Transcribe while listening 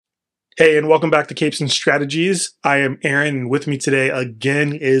Hey, and welcome back to Capes and Strategies. I am Aaron, and with me today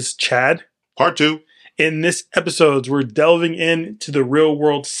again is Chad. Part 2. In this episode, we're delving into the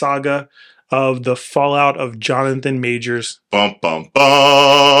real-world saga of the fallout of Jonathan Majors' Bum, bum,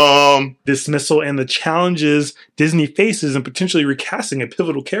 bum. dismissal and the challenges Disney faces in potentially recasting a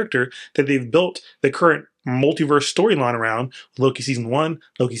pivotal character that they've built the current multiverse storyline around. Loki Season 1,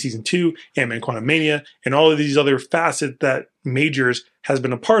 Loki Season 2, Ant-Man Quantumania, and all of these other facets that Majors has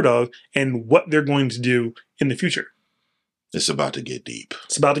been a part of and what they're going to do in the future. It's about to get deep.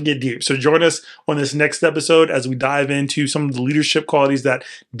 It's about to get deep. So join us on this next episode as we dive into some of the leadership qualities that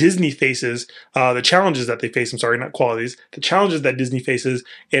Disney faces, the challenges that they face, not qualities, the challenges that Disney faces,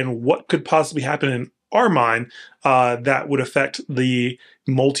 and what could possibly happen in our mind that would affect the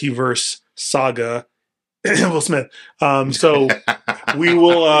multiverse saga. Will Smith. So we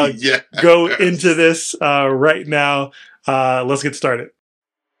will go into this right now. Let's get started.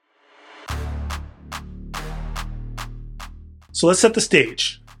 So let's set the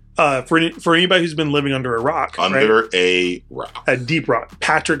stage. For anybody who's been living under a rock. A rock. A deep rock.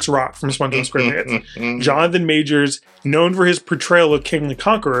 Patrick's Rock from SpongeBob SquarePants. Jonathan Majors, known for his portrayal of King the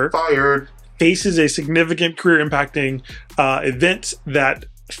Conqueror, Fired. faces a significant career-impacting event that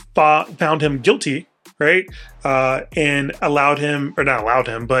found him guilty, right? And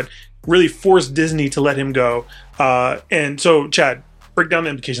but really forced Disney to let him go. And so, Chad, break down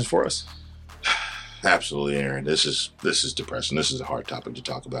the implications for us. Absolutely, Aaron. This is depressing. This is a hard topic to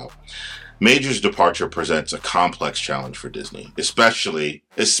talk about. Major's departure presents a complex challenge for Disney, especially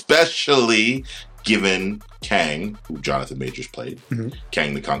given Kang, who Jonathan Majors played,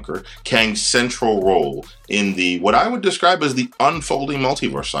 Kang the Conqueror, Kang's central role in the what I would describe as the unfolding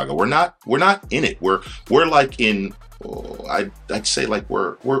multiverse saga. We're not in it. We're like in. I'd say like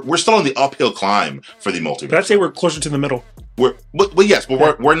we're still on the uphill climb for the multiverse. I'd say we're closer to the middle. We're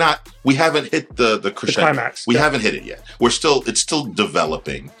not. We haven't hit the crescendo. The climax. We haven't hit it yet. It's still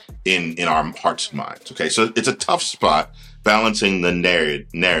developing in our hearts and minds. Okay, so it's a tough spot balancing the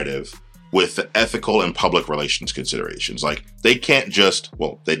narrative with the ethical and public relations considerations. Like they can't just.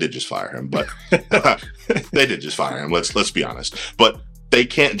 Well, they did just fire him, but they did just fire him. Let's be honest. But they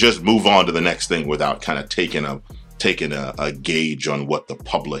can't just move on to the next thing without kind of taking a gauge on what the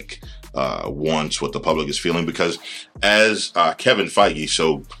public wants, what the public is feeling. Because as Kevin Feige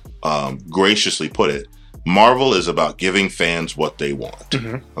so graciously put it, Marvel is about giving fans what they want.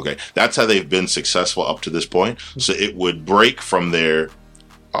 Okay, that's how they've been successful up to this point. So it would break from their,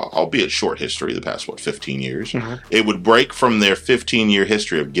 albeit short history, the past 15 years. It would break from their 15-year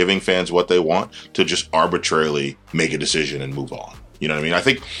history of giving fans what they want to just arbitrarily make a decision and move on. You know what I mean? I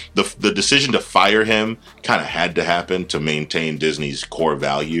think the decision to fire him kind of had to happen to maintain Disney's core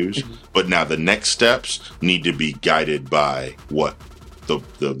values. But now the next steps need to be guided by what the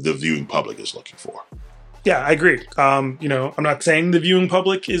viewing public is looking for. Yeah, I agree. I'm not saying the viewing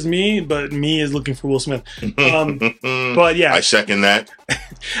public is me, but me is looking for Will Smith. But yeah, I second that.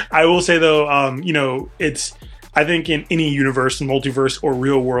 I will say though, I think in any universe, multiverse or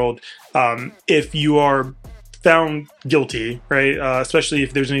real world, if you are found guilty, right? Especially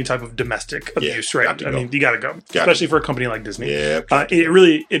if there's any type of domestic abuse, right? I mean, you got to go, especially for a company like Disney. Yeah,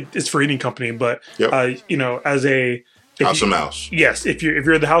 it's for any company, but as a House of Mouse. Yes, if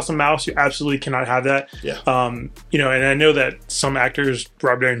you're the House of Mouse, you absolutely cannot have that. Yeah. And I know that some actors,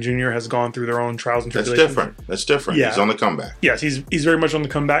 Rob Downey Jr. has gone through their own trials and tribulations. That's different. Yeah. He's on the comeback. Yes, he's very much on the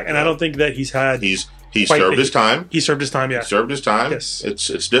comeback, and I don't think that he's had. He served his time. He served his time. Yeah. He served his time. Yes. It's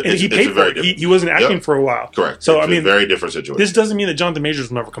he paid for it. He wasn't acting for a while. Correct. So it's a very different situation. This doesn't mean that Jonathan Majors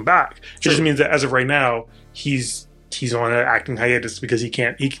will never come back. It just means that as of right now, he's on an acting hiatus because they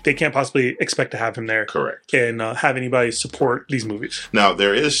can't possibly expect to have him there. Correct. And have anybody support these movies. Now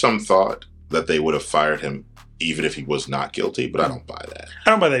there is some thought that they would have fired him even if he was not guilty, but I don't buy that.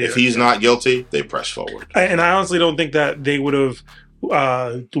 I don't buy that either. If he's not guilty, they press forward. And I honestly don't think that they would have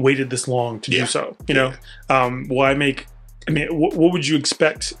waited this long to do so. What would you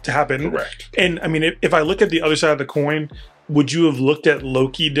expect to happen? Correct. And I mean, if I look at the other side of the coin, would you have looked at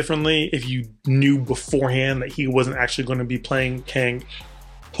Loki differently if you knew beforehand that he wasn't actually going to be playing Kang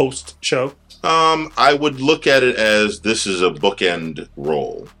post show? I would look at it as this is a bookend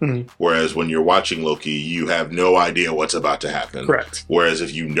role. Whereas when you're watching Loki, you have no idea what's about to happen. Correct. Whereas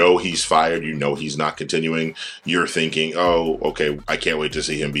if you know he's fired, you know he's not continuing, you're thinking, oh, okay, I can't wait to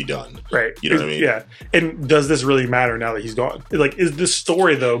see him be done. Right. You know what I mean? Yeah. And does this really matter now that he's gone? Like, is this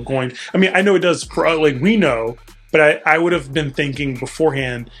story, though, going... I mean, I know it does, we know, but I would have been thinking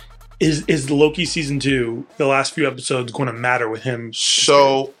beforehand, is Loki season 2, the last few episodes, going to matter with him?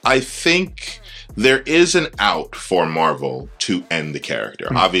 So I think there is an out for Marvel to end the character.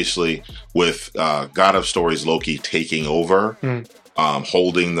 Obviously, with God of Stories Loki taking over,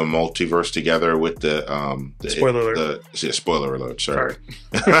 holding the multiverse together with the spoiler alert. Spoiler alert. Sorry.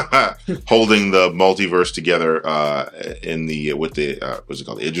 Holding the multiverse together in the with the what's it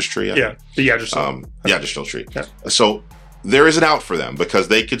called, the Idris tree? The Yggdrasil tree. Yeah. So there is an out for them, because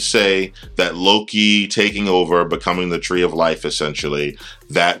they could say that Loki taking over, becoming the Tree of Life, essentially,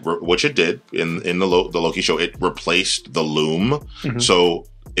 which it did in the Loki show, it replaced the Loom. So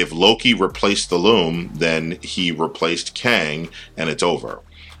if Loki replaced the Loom, then he replaced Kang, and it's over.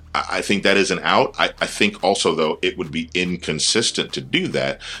 I think that is an out. I think also, though, it would be inconsistent to do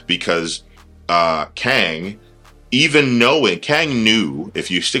that, because Kang knew,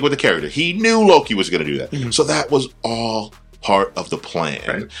 if you stick with the character, he knew Loki was going to do that. So that was all part of the plan.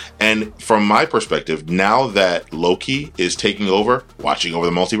 Right. And from my perspective, now that Loki is taking over, watching over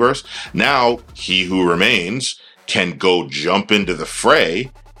the multiverse, now he who remains can go jump into the fray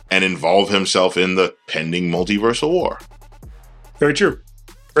and involve himself in the pending multiversal war. Very true.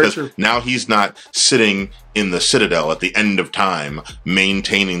 Very true. Now he's not sitting in the Citadel at the end of time,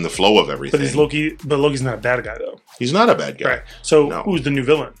 maintaining the flow of everything. But Loki's not a bad guy, though. He's not a bad guy. Right. So who's the new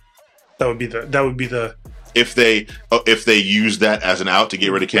villain? That would be the. If they use that as an out to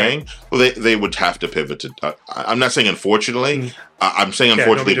get rid of Kang, well, they would have to pivot to. I'm not saying unfortunately. I'm saying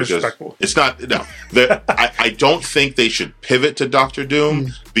unfortunately because it's not. No, I don't think they should pivot to Doctor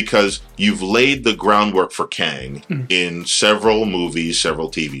Doom, because you've laid the groundwork for Kang in several movies,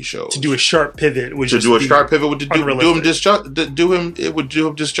 several TV shows. To do a sharp pivot would do him disjustice.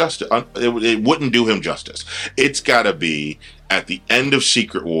 It wouldn't do him justice. It's got to be at the end of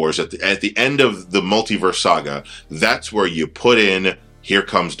Secret Wars, at the end of the multiverse saga. That's where you put in, here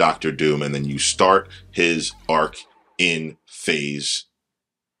comes Doctor Doom, and then you start his arc in phase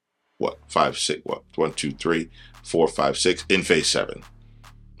 5, 6, 1, 2, 3, 4, 5, 6 in phase 7.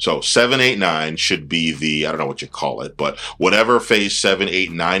 So 7, 8, 9 should be the, I don't know what you call it, but whatever phase 7,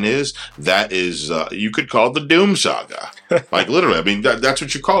 8, 9 is, that is, you could call it the Doom Saga. Like literally, I mean, that's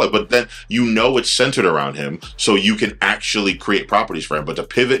what you call it. But then it's centered around him, so you can actually create properties for him. But to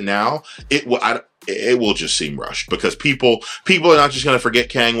pivot now, it will just seem rushed, because people are not just going to forget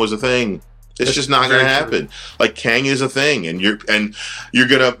Kang was a thing. It's just not going to happen. Like, Kang is a thing, and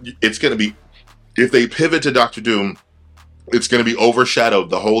it's going to be, if they pivot to Doctor Doom, it's going to be overshadowed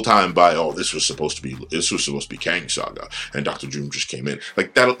the whole time by, this was supposed to be Kang's saga, and Doctor Doom just came in.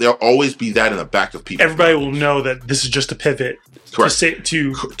 Like, there'll always be that in the back of people. Everybody will know that this is just a pivot. Correct.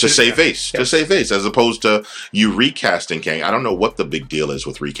 To save face. Yes. To save face, as opposed to you recasting Kang. I don't know what the big deal is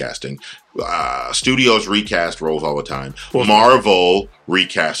with recasting. Studios recast roles all the time. Well, Marvel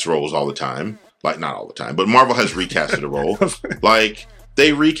recasts roles all the time. Like, not all the time, but Marvel has recasted a role. Like,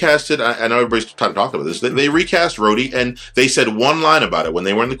 they recasted, I know everybody's trying to talk about this, they recast Rhodey, and they said one line about it when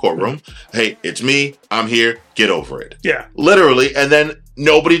they were in the courtroom. Hey, it's me, I'm here, get over it. Yeah. Literally, and then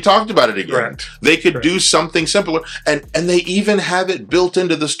nobody talked about it again. Right. They could do something simpler, and they even have it built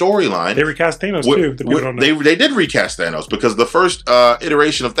into the storyline. They recast Thanos, too. They did recast Thanos, because the first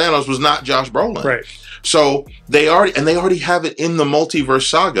iteration of Thanos was not Josh Brolin. Right. So they already have it in the multiverse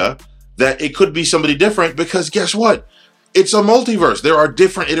saga that it could be somebody different, because guess what? It's a multiverse. There are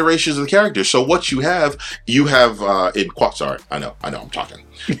different iterations of the characters. So what you have sorry, I know, I'm talking.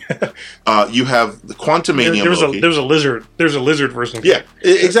 You have the Quantumanium Loki. There's a lizard version of Kang. Yeah,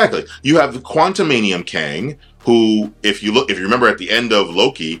 exactly. You have the Quantumanium Kang, who, if you remember at the end of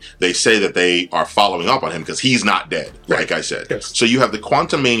Loki, they say that they are following up on him because he's not dead, like I said. Yes. So you have the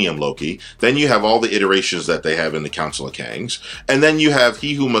Quantumanium Loki, then you have all the iterations that they have in the Council of Kangs, and then you have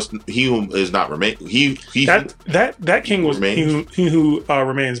he who is not remain. That king was he who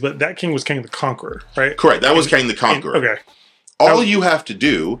remains, but that king was Kang the Conqueror, right? Correct. That was Kang the Conqueror. Okay. All you have to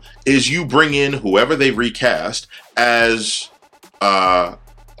do is you bring in whoever they recast as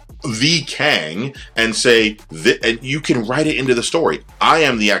the Kang, and say, and you can write it into the story. I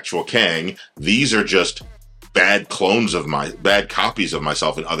am the actual Kang. These are just bad copies of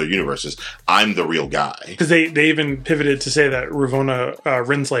myself in other universes. I'm the real guy. Because they even pivoted to say that Ravonna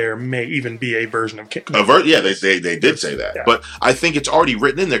Renslayer may even be a version of Kang. They did say that. Yeah. But I think it's already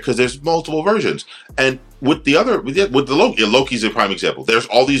written in there because there's multiple versions. And with the Loki, Loki's a prime example. There's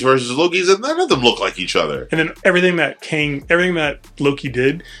all these versions of Loki's, and none of them look like each other. And then everything that Loki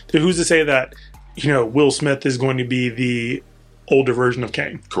did, who's to say that, Will Smith is going to be the older version of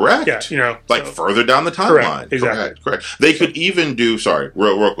Kang? Correct. Yeah, further down the timeline. Correct. Exactly. Correct. They could even do,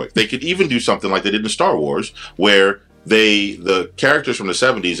 real quick. They could even do something like they did in Star Wars, where the characters from the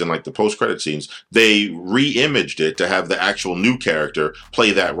 70s and like the post-credit scenes, they re-imaged it to have the actual new character play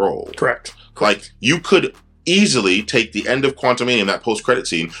that role. Correct. Like, you could easily take the end of Quantumania, that post-credit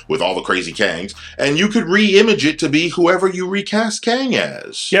scene with all the crazy Kangs, and you could re-image it to be whoever you recast Kang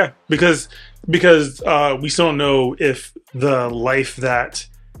as. Yeah, because we still don't know if the life that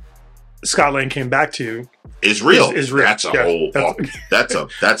Scott Lang came back to is real. Is real. That's a whole.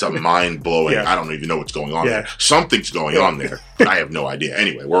 That's a mind blowing. I don't even know what's going on there. Something's going on there. I have no idea.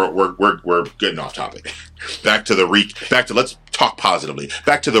 Anyway, we're getting off topic. Back to let's talk positively.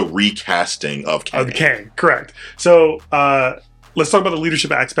 Back to the recasting of Kang. Of Kang, correct. So let's talk about the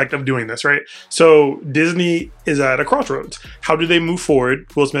leadership aspect of doing this, right? So Disney is at a crossroads. How do they move forward?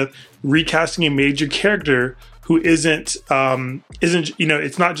 Will Smith recasting a major character who isn't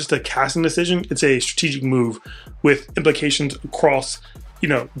it's not just a casting decision, it's a strategic move with implications across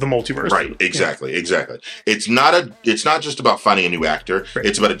the multiverse. Right, exactly. It's not just about finding a new actor. Right.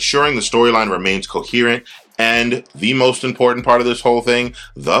 It's about ensuring the storyline remains coherent, and the most important part of this whole thing,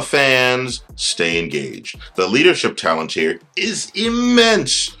 the fans stay engaged. The leadership challenge here is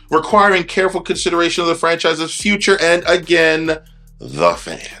immense, requiring careful consideration of the franchise's future and, again, the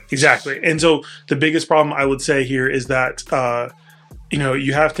fans. Exactly. And so the biggest problem I would say here is that,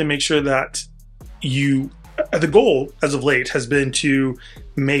 you have to make sure that the goal as of late has been to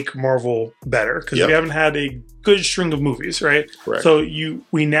make Marvel better, because we haven't had a good string of movies, right? Correct. So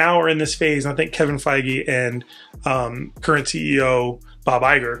we now are in this phase, and I think Kevin Feige and current CEO Bob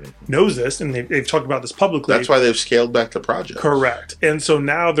Iger knows this, and they've talked about this publicly. That's why they've scaled back the project. Correct. And so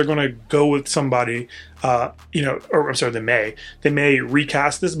now they're going to go with somebody, they may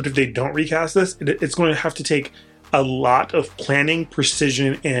recast this, but if they don't recast this, it's going to have to take a lot of planning,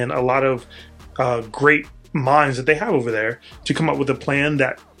 precision, and a lot of great minds that they have over there to come up with a plan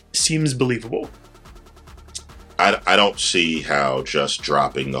that seems believable. I don't see how just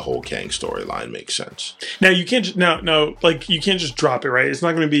dropping the whole Kang storyline makes sense. Now you can't you can't just drop it, right? It's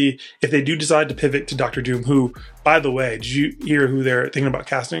not going to be, if they do decide to pivot to Doctor Doom, who, by the way, did you hear who they're thinking about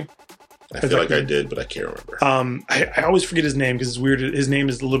casting? I feel like I did, but I can't remember. I always forget his name because it's weird. His name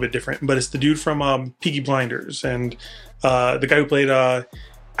is a little bit different, but it's the dude from Peaky Blinders, and the guy who played I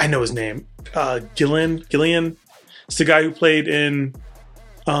know his name, Gillian. It's the guy who played in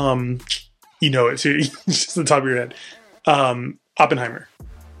it too, just on the top of your head. Oppenheimer.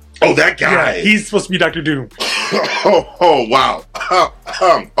 Oh, that guy. Yeah, he's supposed to be Doctor Doom. Oh, wow.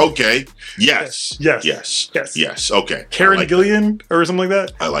 Okay. Yes. Okay. Karen Gillian or something like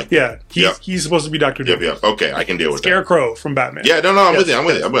that. I like that. Yeah. He's supposed to be Doctor Doom. Yep. Okay. I can deal with Scarecrow from Batman. Yeah. No. I'm with you. I'm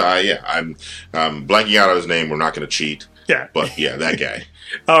blanking out on his name. We're not going to cheat. Yeah. But yeah, that guy.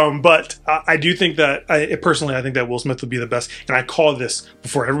 But I do think that I think that Will Smith would be the best. And I called this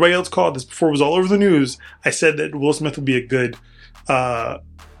before everybody else called this, before it was all over the news. I said that Will Smith would be a good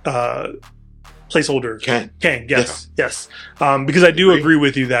placeholder. Kang, yes. Because I do agree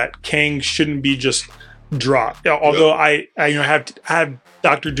with you that Kang shouldn't be just dropped. Although I have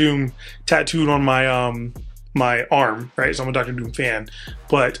Doctor Doom tattooed on my my arm, right? So I'm a Doctor Doom fan.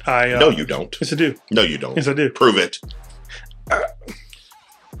 But I no, you don't. Yes, I do. No, you don't. Yes, I do. Prove it.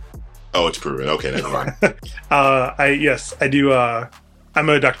 Oh, it's proven. Okay, never mind. I do. I'm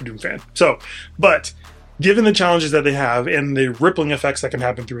a Doctor Doom fan. So, but given the challenges that they have and the rippling effects that can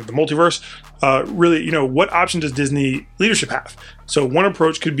happen through the multiverse, really, what option does Disney leadership have? So one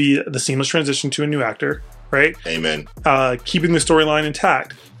approach could be the seamless transition to a new actor, right? Amen. Keeping the storyline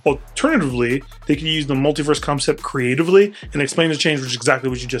intact. Alternatively, they could use the multiverse concept creatively and explain the change, which is exactly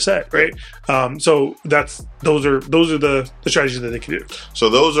what you just said, right? So those are the strategies that they can do. So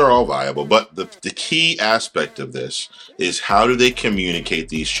those are all viable, but the key aspect of this is, how do they communicate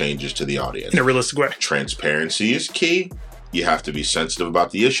these changes to the audience in a realistic way? Transparency is key. You have to be sensitive about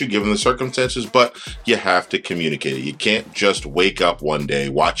the issue given the circumstances, but you have to communicate it. You can't just wake up one day,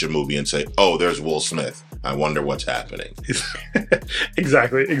 watch a movie, and say, "Oh, there's Will Smith. I wonder what's happening."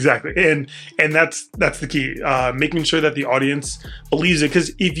 Exactly. And that's the key. Making sure that the audience believes it,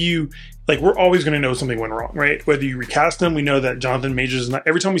 because if you we're always going to know something went wrong, right? Whether you recast them, we know that Jonathan Majors is not.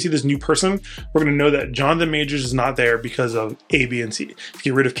 Every time we see this new person, we're going to know that Jonathan Majors is not there because of A, B, and C. If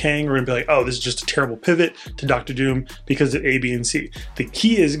you get rid of Kang, we're going to be like, oh, this is just a terrible pivot to Doctor Doom because of A, B, and C. The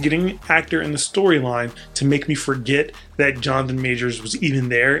key is getting an actor in the storyline to make me forget that Jonathan Majors was even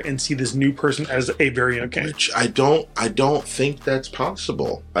there and see this new person as a variant of Kang. Which I don't think that's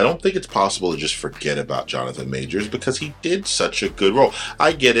possible. I don't think it's possible to just forget about Jonathan Majors, because he did such a good role.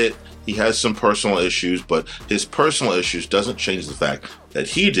 I get it. He has some personal issues, but his personal issues doesn't change the fact that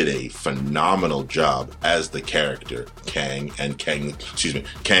he did a phenomenal job as the character Kang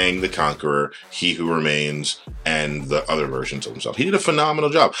the Conqueror, He Who Remains, and the other versions of himself. He did a phenomenal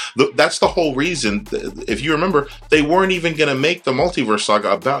job. That's the whole reason, if you remember, they weren't even going to make the multiverse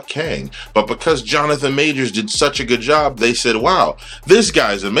saga about Kang, but because Jonathan Majors did such a good job, they said, wow, this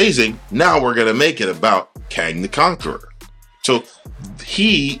guy's amazing. Now we're going to make it about Kang the Conqueror. So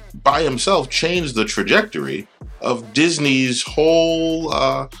he, by himself, changed the trajectory of Disney's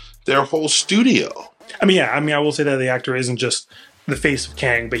their whole studio. I will say that the actor isn't just the face of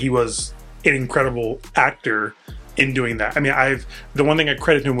Kang, but he was an incredible actor in doing that. The one thing I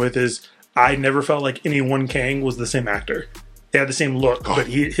credit him with is I never felt like any one Kang was the same actor. They had the same look, but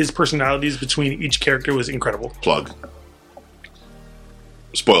his personalities between each character was incredible. Plug.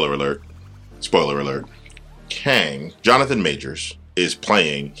 Spoiler alert. Kang, Jonathan Majors, is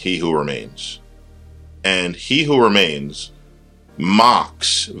playing He Who Remains. And He Who Remains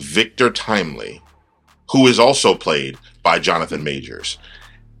mocks Victor Timely, who is also played by Jonathan Majors.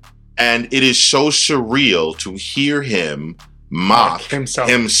 And it is so surreal to hear him mock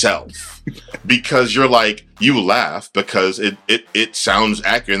himself. Because you're like, you laugh because it sounds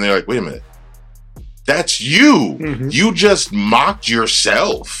accurate. And they're like, wait a minute. That's you. Mm-hmm. You just mocked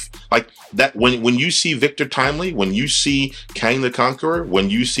yourself. Like that when you see Victor Timely, when you see Kang the Conqueror, when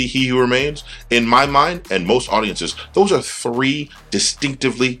you see He Who Remains, in my mind and most audiences, those are three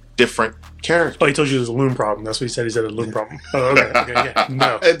distinctively different characters. Oh, he told you there's a loom problem. That's what he said. He said a loom problem. Oh, okay, yeah.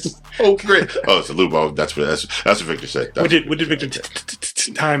 No. It's so great. Oh, it's a loom problem. That's what Victor said. What did Victor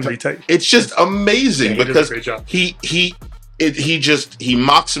Timely tell you? It's just amazing because he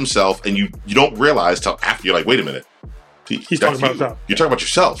mocks himself, and you don't realize till after you're like, wait a minute. He's talking about himself. You're talking about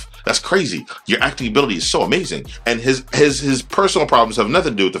yourself. That's crazy. Your acting ability is so amazing. And his personal problems have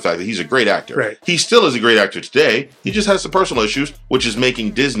nothing to do with the fact that he's a great actor. Right. He still is a great actor today. He just has some personal issues, which is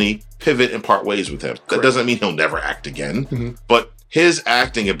making Disney pivot and part ways with him. Correct. That doesn't mean he'll never act again. Mm-hmm. But his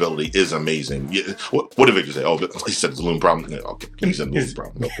acting ability is amazing. What did Victor say? Oh, he said it's a loom problem. Okay, he said loom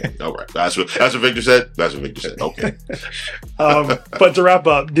problem. Okay, all right. That's what Victor said. That's what Victor said. Okay. But to wrap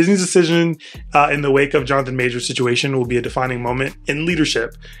up, Disney's decision in the wake of Jonathan Majors' situation will be a defining moment in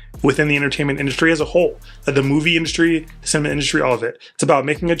leadership within the entertainment industry as a whole. The movie industry, the cinema industry, all of it. It's about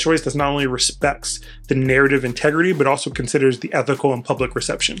making a choice that not only respects the narrative integrity, but also considers the ethical and public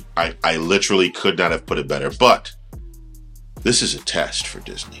reception. I literally could not have put it better, but this is a test for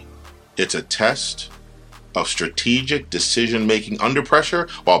Disney. It's a test of strategic decision-making under pressure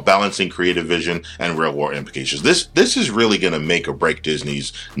while balancing creative vision and real-world implications. This is really going to make or break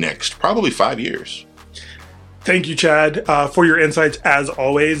Disney's next probably 5 years. Thank you, Chad, for your insights as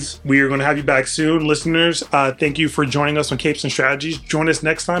always. We are going to have you back soon. Listeners, thank you for joining us on Capes and Strategies. Join us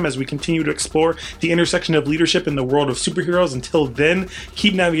next time as we continue to explore the intersection of leadership in the world of superheroes. Until then,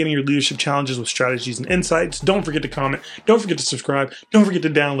 keep navigating your leadership challenges with strategies and insights. Don't forget to comment. Don't forget to subscribe. Don't forget to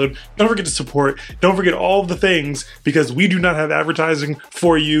download. Don't forget to support. Don't forget all of the things, because we do not have advertising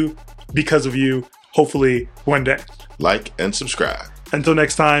for you because of you. Hopefully one day. Like and subscribe. Until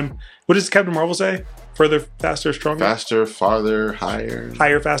next time, what does Captain Marvel say? Further, faster, stronger? Faster, farther, higher.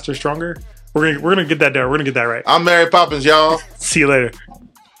 Higher, faster, stronger? We're gonna get that down. We're gonna get that right. I'm Mary Poppins, y'all. See you later.